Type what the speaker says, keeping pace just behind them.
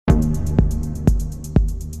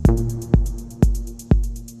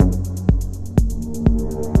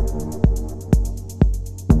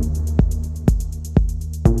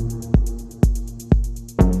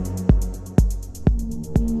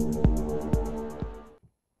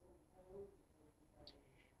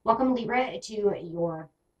Welcome, Libra, to your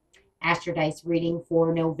Astro Dice reading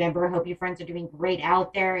for November. Hope your friends are doing great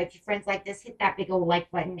out there. If your friends like this, hit that big old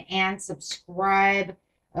like button and subscribe.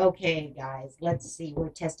 Okay, guys, let's see. We're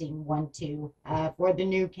testing 1, 2 for the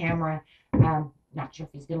new camera. Not sure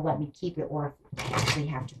if he's going to let me keep it or if I actually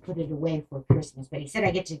have to put it away for Christmas, but he said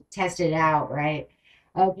I get to test it out, right?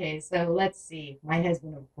 Okay, so let's see. My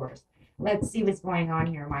husband, of course. Let's see what's going on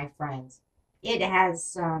here, my friends. It has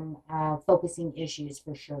some focusing issues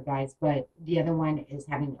for sure, guys, but the other one is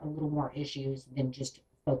having a little more issues than just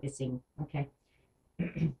focusing. Okay.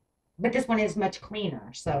 But this one is much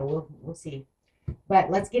cleaner, so we'll see.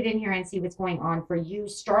 But let's get in here and see what's going on for you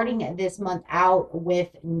starting this month out with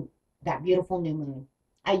that beautiful new moon.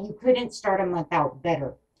 You couldn't start a month out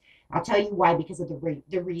better. I'll tell you why, because of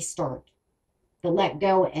the restart, the let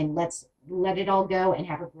go, and let's let it all go and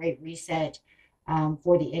have a great reset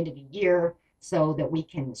for the end of the year so that we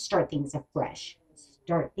can start things afresh,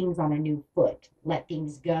 start things on a new foot, let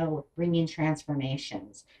things go, bring in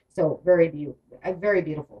transformations. So very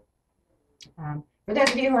beautiful. For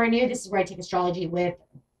those of you who are new, this is where I take astrology with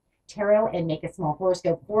tarot and make a small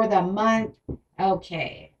horoscope for the month.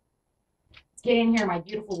 Okay, let's get in here, my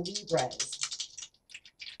beautiful Libras.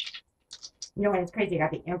 You know what? It's crazy. I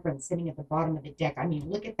got the Empress sitting at the bottom of the deck. I mean,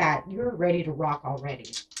 look at that. You're ready to rock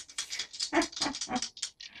already.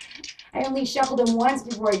 I only shuffled them once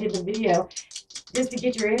before I did the video just to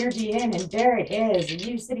get your energy in, and there it is. And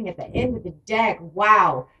you sitting at the end of the deck.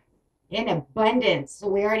 Wow. In abundance. So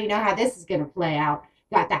we already know how this is going to play out.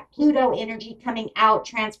 Got that Pluto energy coming out,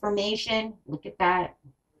 transformation. Look at that.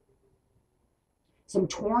 Some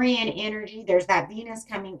Taurian energy. There's that Venus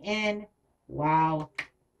coming in. Wow.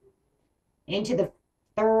 Into the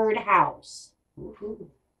third house. Woohoo.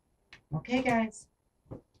 Okay, guys.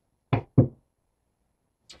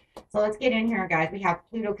 So let's get in here, guys. We have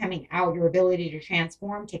Pluto coming out, your ability to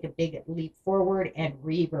transform, take a big leap forward, and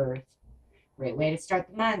rebirth. Great way to start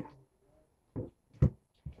the month.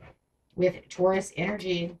 With Taurus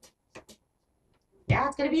energy. Yeah,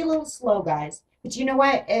 it's going to be a little slow, guys. But you know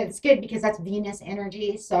what? It's good because that's Venus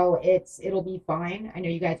energy, so it'll be fine. I know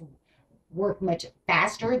you guys work much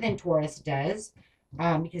faster than Taurus does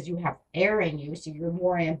because you have air in you, so you're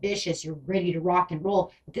more ambitious. You're ready to rock and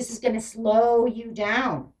roll. But this is going to slow you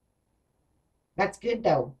down. That's good,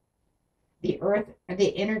 though. The earth,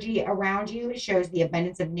 the energy around you shows the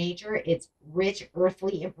abundance of nature. It's rich,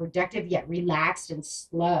 earthly, and productive, yet relaxed and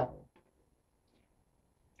slow.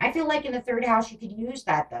 I feel like in the third house, you could use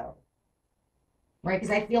that, though. Right? Because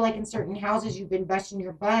I feel like in certain houses, you've been busting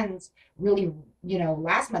your buns really,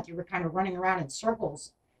 last month you were kind of running around in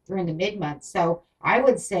circles during the mid-month. So I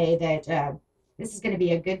would say that this is going to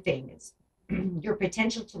be a good thing. It's your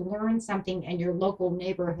potential to learn something in your local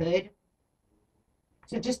neighborhood.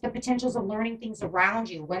 So just the potentials of learning things around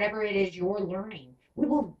you, whatever it is you're learning. We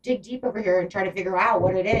will dig deep over here and try to figure out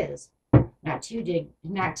what it is. Not too deep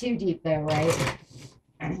though, right?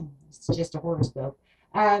 It's just a horoscope.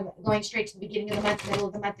 Going straight to the beginning of the month, middle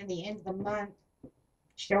of the month, and the end of the month.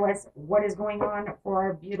 Show us what is going on for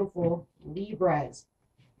our beautiful Libras.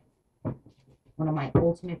 One of my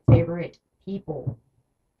ultimate favorite people.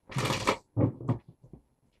 I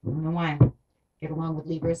don't know why. Get along with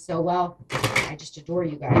Libras so well. I just adore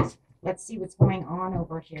you guys. Let's see what's going on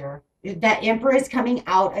over here. That Emperor is coming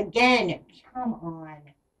out again. Come on.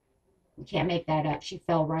 You can't make that up. She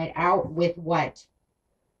fell right out with what?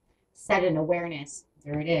 Sudden awareness.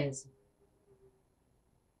 There it is.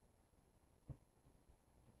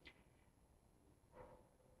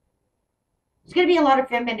 There's going to be a lot of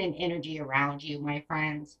feminine energy around you, my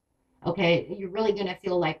friends. Okay, you're really going to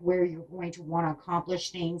feel like where you're going to want to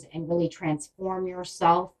accomplish things and really transform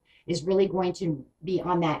yourself is really going to be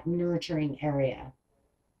on that nurturing area.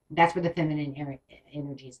 That's where the feminine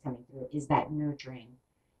energy is coming through, is that nurturing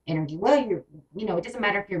energy. Well, it doesn't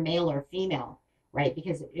matter if you're male or female, right?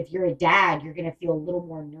 Because if you're a dad, you're going to feel a little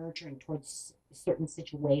more nurturing towards certain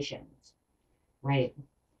situations, right?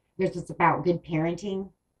 There's just about good parenting,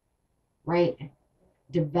 right?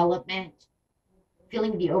 Development,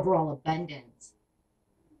 feeling the overall abundance,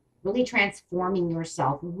 really transforming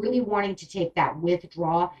yourself, really wanting to take that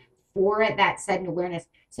withdrawal for that sudden awareness.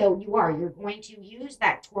 So you're going to use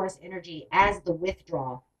that Taurus energy as the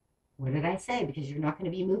withdrawal. What did I say? Because you're not going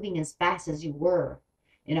to be moving as fast as you were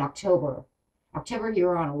in October. October, you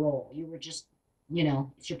were on a roll. You were just,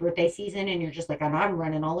 it's your birthday season and you're just like, I'm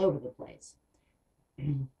running all over the place.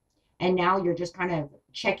 And now you're just kind of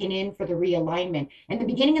checking in for the realignment. And the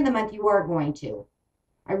beginning of the month, you are going to.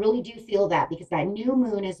 I really do feel that because that new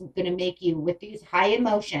moon is going to make you, with these high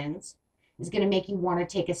emotions, is going to make you want to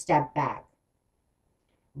take a step back.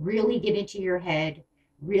 Really get into your head,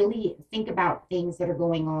 really think about things that are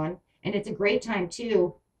going on. And it's a great time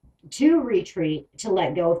too to retreat, to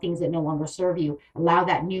let go of things that no longer serve you. Allow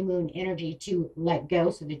that new moon energy to let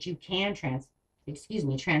go so that you can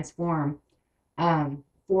transform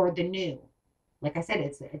for the new. Like I said,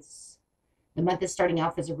 it's the month is starting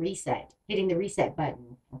off as a reset, hitting the reset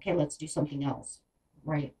button. Okay, let's do something else,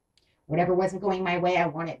 right? Whatever wasn't going my way, I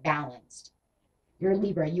want it balanced. You're a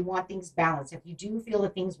Libra, you want things balanced. If you do feel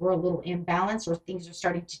that things were a little imbalanced or things are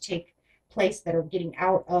starting to take place that are getting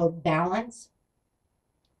out of balance,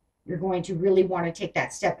 you're going to really want to take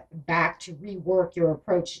that step back to rework your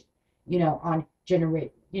approach, on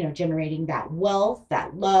generating that wealth,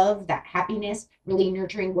 that love, that happiness, really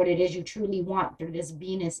nurturing what it is you truly want through this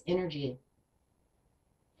Venus energy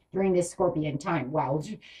during this Scorpion time. Wow.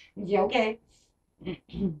 Yeah, okay.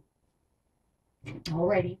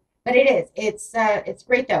 Alrighty. But it is. It's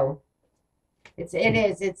great though. It's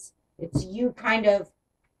you kind of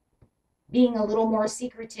being a little more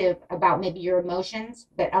secretive about maybe your emotions,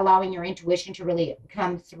 but allowing your intuition to really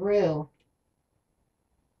come through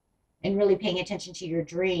and really paying attention to your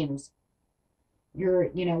dreams, your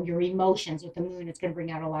emotions with the moon. It's going to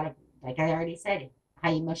bring out a lot of, like I already said,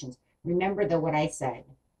 high emotions. Remember though what I said.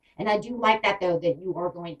 And I do like that though, that you are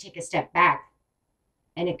going to take a step back.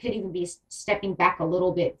 And it could even be stepping back a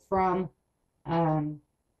little bit from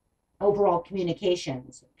overall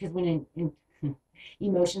communications, because when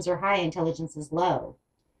emotions are high, intelligence is low.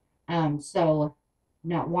 So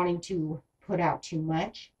not wanting to put out too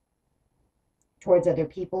much towards other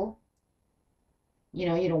people. You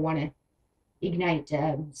don't want to ignite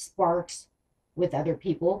sparks with other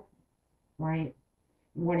people, right?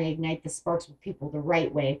 You want to ignite the sparks with people the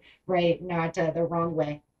right way, right? Not the wrong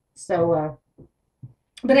way. So,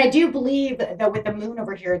 but I do believe that with the moon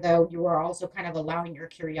over here, though, you are also kind of allowing your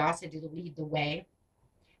curiosity to lead the way.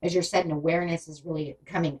 As you're setting awareness is really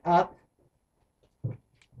coming up.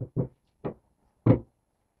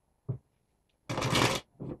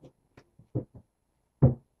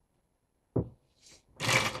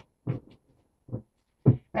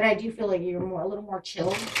 But I do feel like you're a little more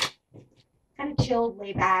chilled, kind of chilled,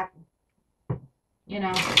 lay back,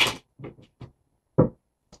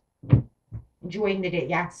 enjoying the day.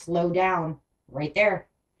 Yeah, slow down right there.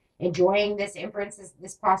 Enjoying this inference,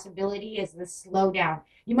 this possibility is the slow down.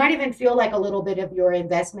 You might even feel like a little bit of your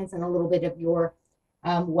investments and a little bit of your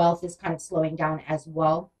wealth is kind of slowing down as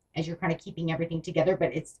well, as you're kind of keeping everything together.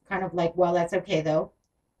 But it's kind of like, well, that's okay though.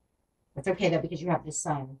 That's okay though, because you have the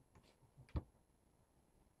sun.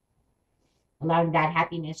 Allowing that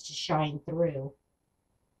happiness to shine through.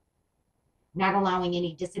 Not allowing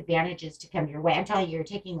any disadvantages to come your way. I'm telling you, you're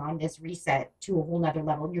taking on this reset to a whole nother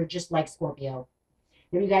level. You're just like Scorpio.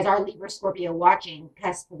 If you guys are Libra, Scorpio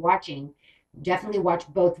cusp watching, definitely watch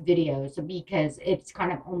both videos because it's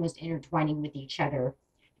kind of almost intertwining with each other.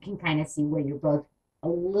 You can kind of see where you're both a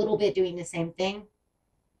little bit doing the same thing.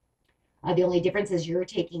 The only difference is you're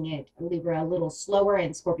taking it, Libra, a little slower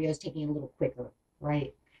and Scorpio is taking it a little quicker,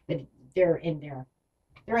 right? But they're in their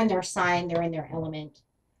sign, they're in their element.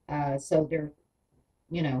 So they're,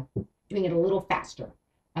 doing it a little faster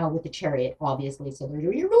with the chariot, obviously. So they're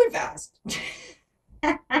doing it really fast.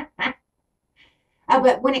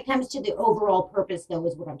 But when it comes to the overall purpose, though,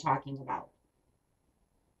 is what I'm talking about.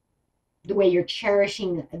 The way you're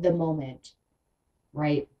cherishing the moment,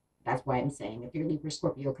 right? That's why I'm saying if you're Libra,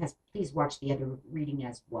 Scorpio, please watch the other reading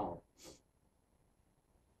as well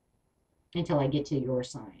until I get to your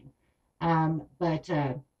sign. But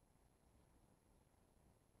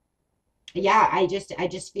yeah, I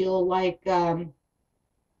just feel like there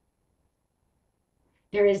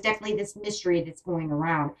is definitely this mystery that's going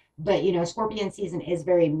around. But Scorpion season is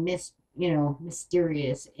very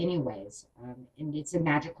mysterious, anyways, and it's a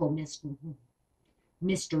magical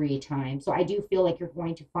mystery time. So I do feel like you're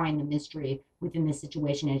going to find the mystery within this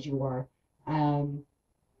situation as you are, and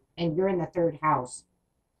you're in the third house.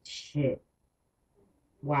 Shit,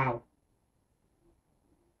 wow.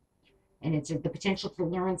 And it's the potential to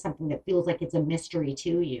learn something that feels like it's a mystery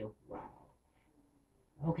to you. Wow.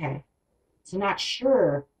 Okay. So not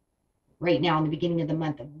sure right now in the beginning of the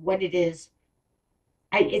month of what it is.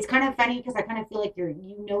 It's kind of funny because I kind of feel like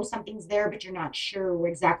something's there, but you're not sure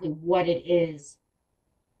exactly what it is.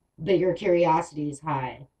 But your curiosity is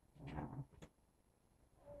high.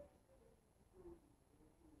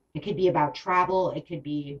 It could be about travel. It could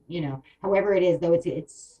be, however it is, though.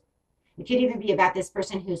 It could even be about this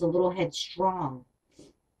person who's a little headstrong.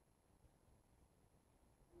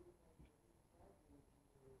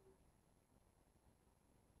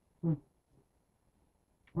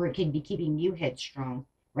 Or it could be keeping you headstrong.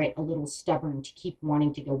 right? A little stubborn to keep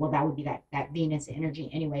wanting to go. Well, that would be that Venus energy.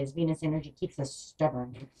 Anyways, Venus energy keeps us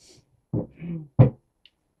stubborn.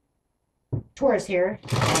 Taurus here.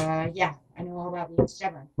 Yeah, I know all about being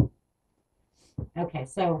stubborn. Okay,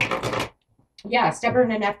 so yeah,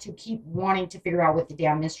 stubborn enough to keep wanting to figure out what the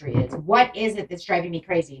damn mystery is. What is it that's driving me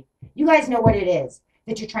crazy? You guys know what it is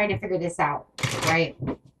that you're trying to figure this out, right?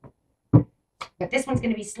 But this one's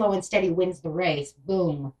going to be slow and steady, wins the race.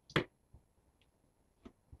 Boom.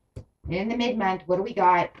 In the mid-month, what do we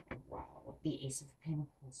got? Wow, the Ace of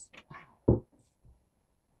Pentacles. Wow.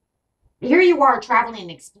 Here you are traveling,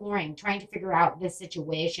 exploring, trying to figure out this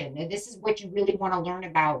situation. Now, this is what you really want to learn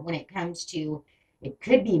about when it comes to, it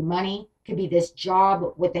could be money, could be this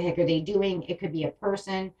job. What the heck are they doing? It could be a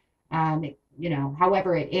person, you know,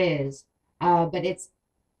 however it is. But it's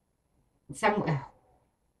some,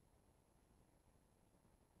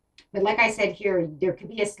 but like I said here, there could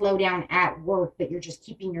be a slowdown at work, but you're just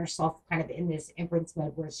keeping yourself kind of in this Empress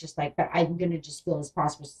mode where it's just like, but I'm going to just feel as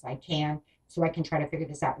prosperous as I can so I can try to figure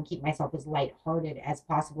this out and keep myself as lighthearted as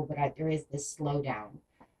possible. But there is this slowdown.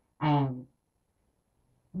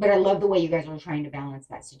 But I love the way you guys are trying to balance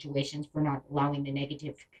that situation for not allowing the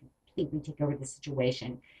negative to completely take over the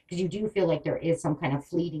situation. Because you do feel like there is some kind of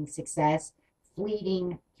fleeting success,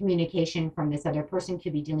 fleeting communication from this other person.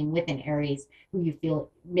 Could be dealing with an Aries who you feel,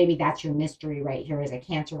 maybe that's your mystery right here as a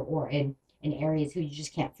Cancer, or in Aries who you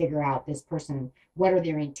just can't figure out this person, what are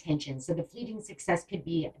their intentions. So the fleeting success could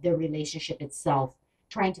be the relationship itself,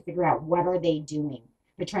 trying to figure out what are they doing,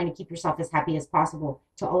 but trying to keep yourself as happy as possible.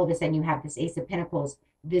 So all of a sudden you have this Ace of Pentacles.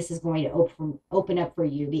 This is going to open up for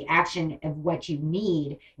you. The action of what you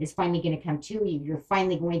need is finally going to come to you. You're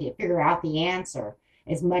finally going to figure out the answer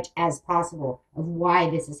as much as possible of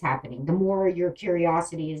why this is happening. The more your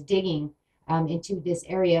curiosity is digging into this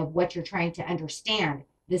area of what you're trying to understand,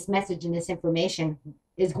 this message and this information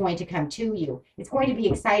is going to come to you. It's going to be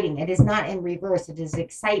exciting. It is not in reverse. It is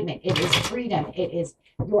excitement. It is freedom. It is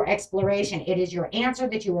your exploration. It is your answer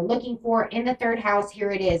that you were looking for in the third house.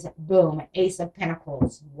 Here it is. Boom. Ace of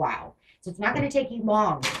Pentacles. Wow. So it's not going to take you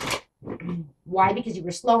long. Why? Because you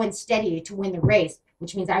were slow and steady to win the race,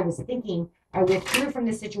 which means I was thinking, I withdrew from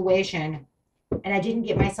the situation and I didn't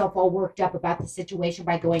get myself all worked up about the situation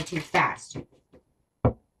by going too fast.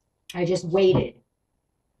 I just waited.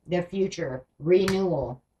 The future,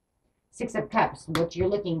 renewal, Six of Cups, what you're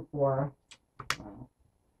looking for.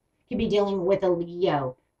 Could be dealing with a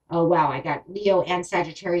Leo. Oh, wow, I got Leo and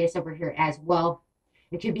Sagittarius over here as well.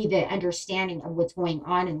 It could be the understanding of what's going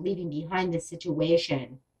on and leaving behind the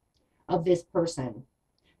situation of this person.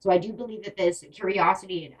 So I do believe that this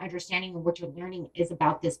curiosity and understanding of what you're learning is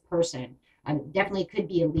about this person. Definitely could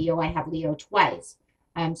be a Leo. I have Leo twice.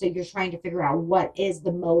 So you're trying to figure out what is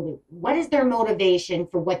the motive, what is their motivation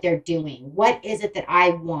for what they're doing? What is it that I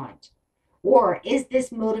want? Or is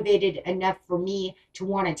this motivated enough for me to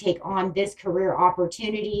want to take on this career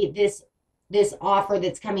opportunity, this offer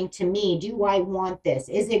that's coming to me? Do I want this?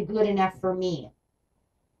 Is it good enough for me?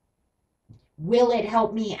 Will it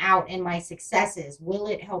help me out in my successes? Will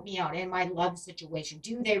it help me out in my love situation?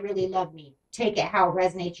 Do they really love me? Take it how it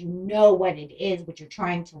resonates. You know what it is, what you're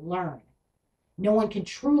trying to learn. No one can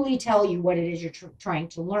truly tell you what it is you're trying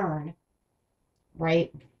to learn,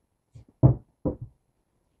 right?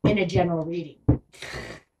 In a general reading.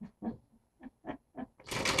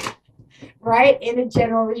 Right? In a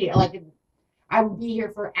general reading. Like, I would be here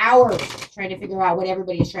for hours trying to figure out what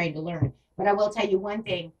everybody's trying to learn. But I will tell you one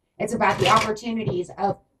thing. It's about the opportunities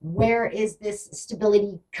of where is this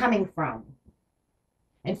stability coming from?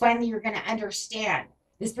 And finally, you're going to understand.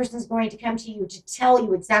 This person's going to come to you to tell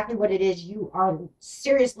you exactly what it is you are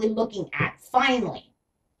seriously looking at, finally.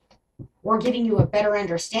 Or giving you a better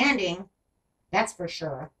understanding, that's for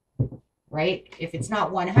sure, right? If it's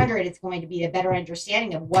not 100, it's going to be a better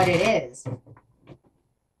understanding of what it is.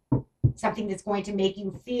 Something that's going to make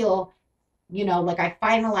you feel, you know, like I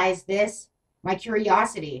finalized this, my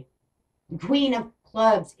curiosity. The Queen of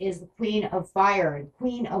Clubs is the Queen of Fire,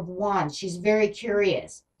 Queen of Wands. She's very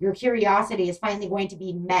curious. Your curiosity is finally going to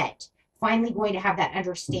be met, finally going to have that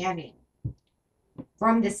understanding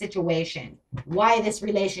from the situation, why this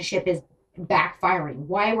relationship is backfiring,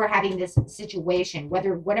 why we're having this situation,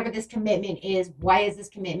 whatever this commitment is, why is this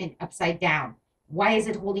commitment upside down? Why is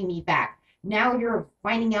it holding me back? Now you're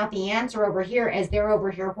finding out the answer over here as they're over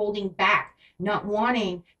here holding back, not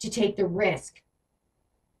wanting to take the risk.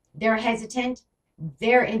 They're hesitant.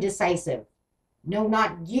 They're indecisive. No,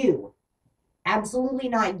 not you. Absolutely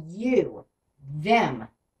not you. Them.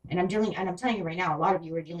 And I'm telling you right now, a lot of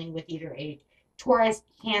you are dealing with either a Taurus,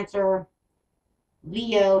 Cancer,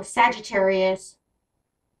 Leo, Sagittarius,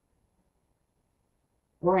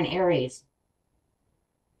 or an Aries.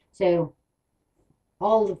 So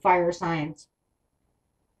all the fire signs.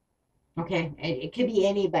 Okay, it could be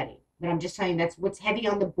anybody, but I'm just telling you that's what's heavy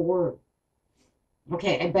on the board.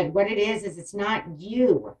 Okay, but what it is it's not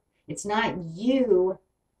you. It's not you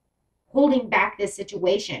holding back this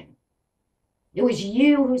situation. It was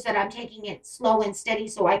you who said, I'm taking it slow and steady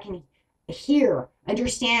so I can hear,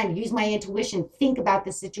 understand, use my intuition, think about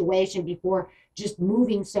the situation before just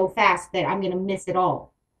moving so fast that I'm going to miss it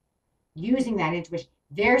all. Using that intuition.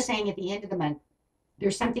 They're saying at the end of the month,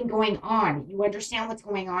 there's something going on. You understand what's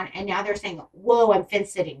going on. And now they're saying, whoa, I'm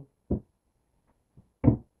fence sitting.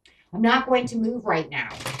 I'm not going to move right now.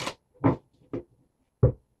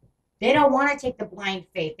 They don't want to take the blind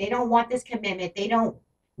faith. They don't want this commitment. They don't,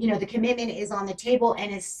 the commitment is on the table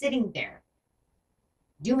and is sitting there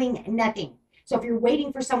doing nothing. So if you're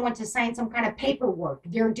waiting for someone to sign some kind of paperwork,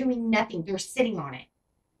 they're doing nothing. They're sitting on it.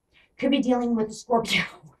 Could be dealing with a Scorpio.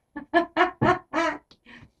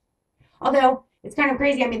 Although it's kind of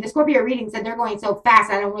crazy. I mean, the Scorpio reading said they're going so fast,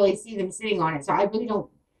 I don't really see them sitting on it. So I really don't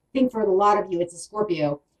think for a lot of you it's a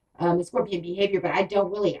Scorpio. Scorpion behavior, but I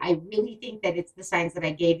really think that it's the signs that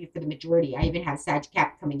I gave you for the majority. I even have Sag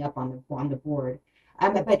Cap coming up on the board.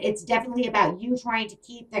 But it's definitely about you trying to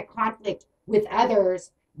keep that conflict with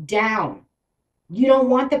others down. You don't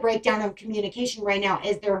want the breakdown of communication right now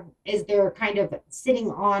as they're kind of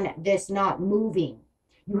sitting on this not moving.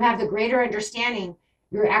 You have the greater understanding.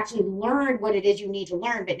 You're actually learned what it is you need to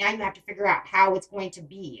learn, but now you have to figure out how it's going to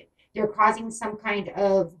be. They're causing some kind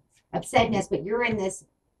of upsetness, but you're in this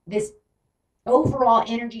overall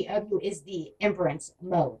energy of you is the Empress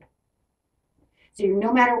mode. So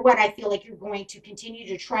no matter what, I feel like you're going to continue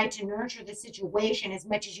to try to nurture the situation as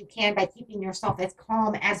much as you can by keeping yourself as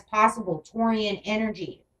calm as possible. Taurian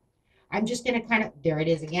energy. I'm just going to there it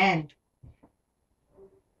is again.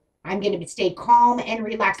 I'm going to stay calm and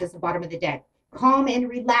relaxed. That's the bottom of the deck. Calm and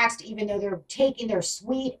relaxed, even though they're taking their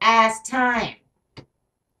sweet ass time.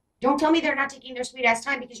 Don't tell me they're not taking their sweet ass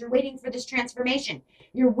time because you're waiting for this transformation.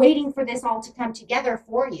 You're waiting for this all to come together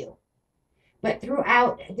for you. But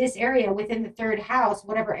throughout this area within the third house,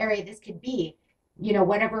 whatever area this could be,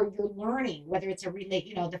 whatever you're learning, whether it's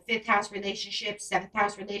the fifth house relationships, seventh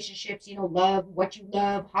house relationships, love, what you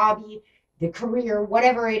love, hobby, the career,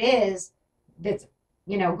 whatever it is that's,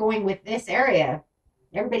 going with this area.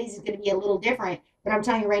 Everybody's going to be a little different. But I'm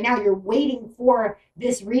telling you right now, you're waiting for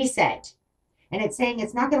this reset. And it's saying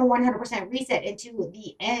it's not going to 100% reset into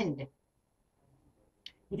the end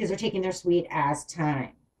because they're taking their sweet ass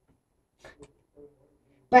time.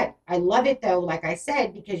 But I love it though, like I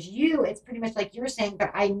said, because it's pretty much like you're saying,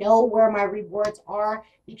 but I know where my rewards are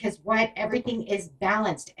because everything is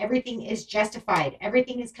balanced. Everything is justified.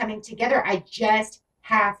 Everything is coming together. I just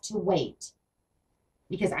have to wait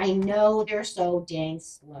because I know they're so dang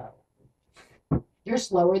slow. They're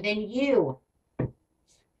slower than you.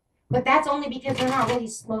 But that's only because they're not really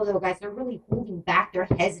slow, though, guys. They're really holding back. They're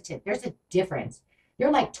hesitant. There's a difference. They're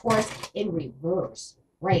like Taurus in reverse,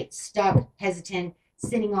 right? Stuck, hesitant,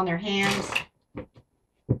 sitting on their hands.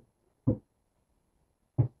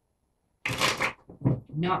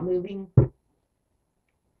 Not moving.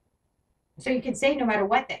 So you can say no matter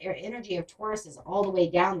what, the energy of Taurus is all the way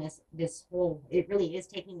down this whole, it really is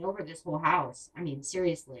taking over this whole house. I mean,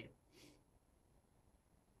 seriously.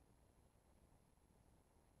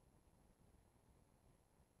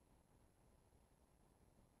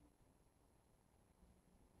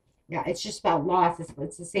 Yeah, it's just about loss.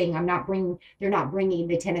 It's the saying, they're not bringing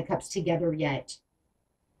the Ten of Cups together yet.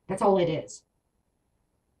 That's all it is.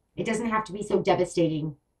 It doesn't have to be so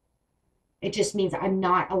devastating. It just means I'm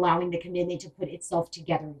not allowing the commitment to put itself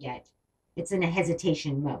together yet. It's in a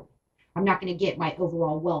hesitation mode. I'm not going to get my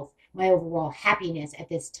overall wealth, my overall happiness at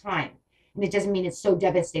this time. And it doesn't mean it's so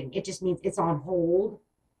devastating. It just means it's on hold.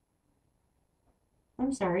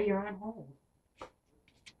 I'm sorry, you're on hold.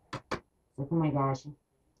 Oh my gosh.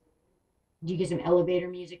 You get some elevator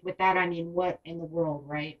music with that? I mean, what in the world,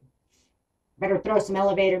 right? Better throw some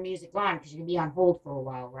elevator music on because you can be on hold for a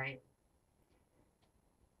while, right?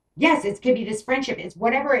 Yes, it could be this friendship. It's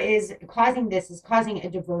whatever is causing this is causing a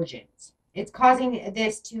divergence. It's causing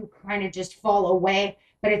this to kind of just fall away,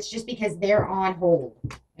 but it's just because they're on hold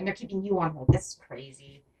and they're keeping you on hold. That's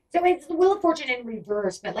crazy. So it's the Wheel of Fortune in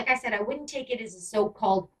reverse, but like I said, I wouldn't take it as a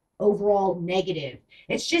so-called overall negative.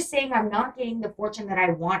 It's just saying I'm not getting the fortune that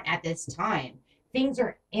I want at this time. Things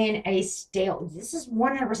are in a this is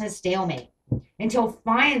 100% stalemate until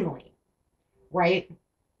finally, right?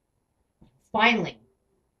 Finally,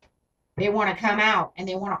 they want to come out and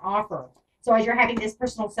they want to offer. So as you're having this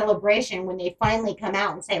personal celebration, when they finally come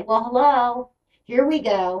out and say, well, hello, Here we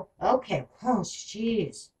go. Okay. Oh,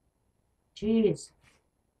 jeez. Jeez.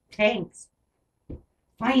 Thanks.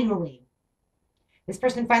 Finally. This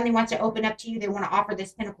person finally wants to open up to you. They want to offer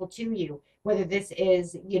this pinnacle to you. Whether this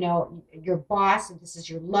is, you know, your boss, if this is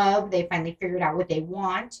your love, they finally figured out what they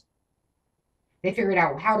want. They figured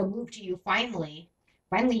out how to move to you finally.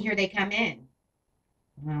 Finally, here they come in.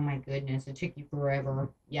 Oh my goodness, it took you forever.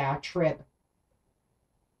 Yeah, trip.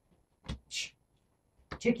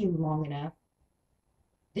 Took you long enough.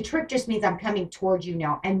 The trip just means I'm coming towards you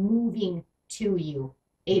now and moving to you.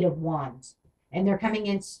 8 of Wands. And they're coming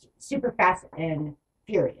in super fast and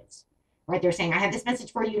furious. Right? They're saying, I have this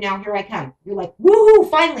message for you now. Here I come. You're like, woohoo,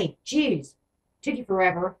 finally. Jeez. Took you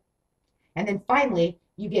forever. And then finally,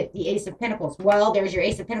 you get the Ace of Pentacles. Well, there's your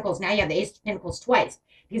Ace of Pentacles. Now you have the Ace of Pentacles twice.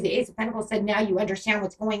 Because the Ace of Pentacles said, now you understand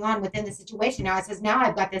what's going on within the situation. Now it says, now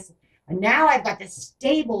I've got this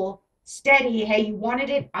stable, steady, hey, you wanted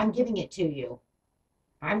it, I'm giving it to you.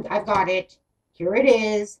 I've got it. Here it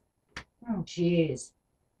is. Oh, jeez.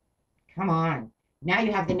 Come on. Now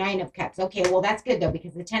you have the 9 of Cups. Okay, well, that's good, though,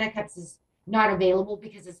 because the 10 of Cups is not available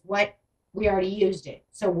because it's what we already used it.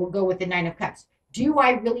 So we'll go with the 9 of Cups. Do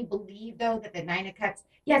I really believe, though, that the 9 of Cups,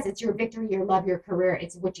 yes, it's your victory, your love, your career.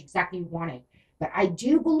 It's what you exactly wanted. But I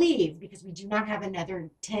do believe, because we do not have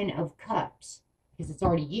another 10 of Cups, because it's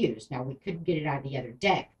already used. Now, we couldn't get it out of the other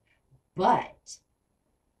deck. But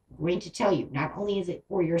I'm going to tell you, not only is it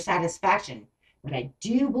for your satisfaction, but I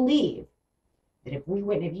do believe that if we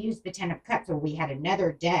wouldn't have used the 10 of Cups or we had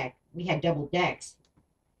another deck, we had double decks,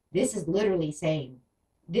 this is literally saying,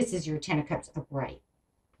 this is your 10 of Cups upright.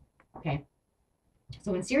 Okay?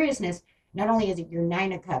 So in seriousness, not only is it your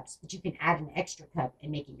 9 of Cups, but you can add an extra cup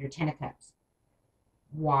and make it your 10 of Cups.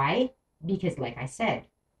 Why? Because like I said,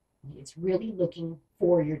 it's really looking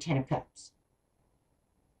for your 10 of Cups.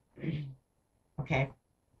 Okay?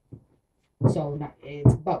 So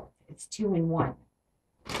it's both. It's 2 in 1.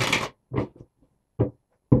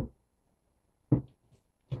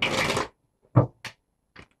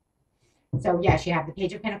 So yes, you have the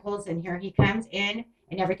Page of Pentacles, and here he comes in,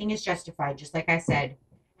 and everything is justified, just like I said,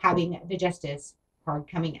 having the Justice card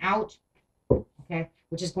coming out, okay,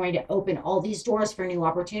 which is going to open all these doors for new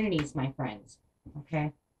opportunities, my friends,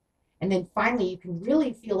 okay? And then finally, you can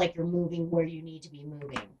really feel like you're moving where you need to be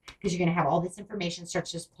moving, because you're going to have all this information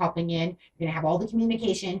starts just popping in. You're going to have all the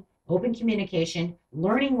communication, open communication,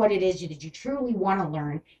 learning what it is that you truly want to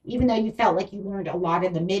learn. Even though you felt like you learned a lot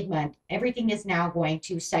in the mid-month, everything is now going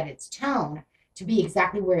to set its tone to be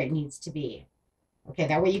exactly where it needs to be. Okay,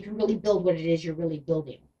 that way you can really build what it is you're really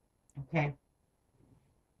building. Okay.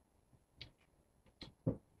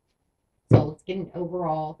 So let's get an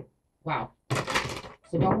overall, wow.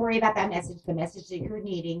 So don't worry about that message. The message that you're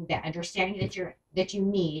needing, the understanding that you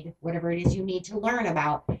need, whatever it is you need to learn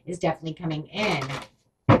about, is definitely coming in.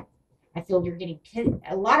 I feel you're getting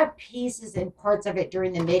a lot of pieces and parts of it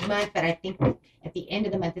during the mid-month, but I think at the end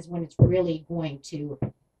of the month is when it's really going to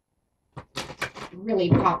really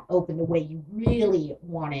pop open the way you really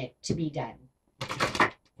want it to be done.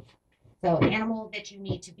 So animal that you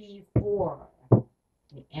need to be for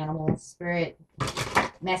the animal spirit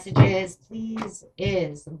messages, please,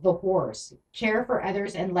 is the horse. Care for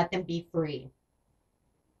others and let them be free.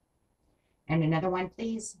 And another one,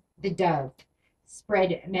 please, the dove.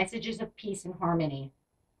 Spread messages of peace and harmony.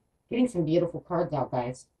 Getting some beautiful cards out,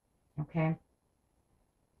 guys. Okay.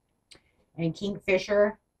 And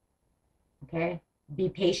Kingfisher. Okay. Be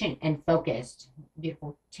patient and focused.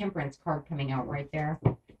 Beautiful temperance card coming out right there.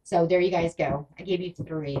 So there you guys go. I gave you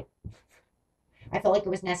 3. I felt like it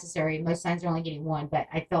was necessary. Most signs are only getting 1, but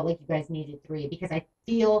I felt like you guys needed 3 because I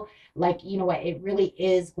feel like, you know what, it really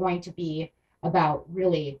is going to be about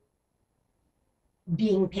really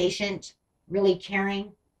being patient, really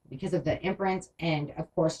caring because of the Empress, and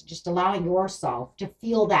of course, just allowing yourself to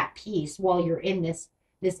feel that peace while you're in this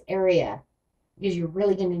area, because you're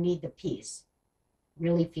really going to need the peace.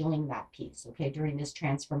 Really feeling that peace, okay, during this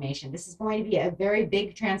transformation. This is going to be a very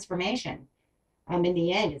big transformation. In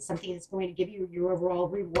the end, it's something that's going to give you your overall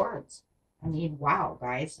rewards. I mean, wow,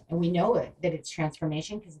 guys. And we know that it's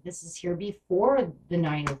transformation because this is here before the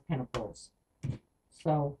 9 of Pentacles.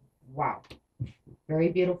 So, wow. Very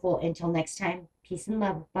beautiful. Until next time, peace and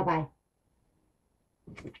love. Bye-bye.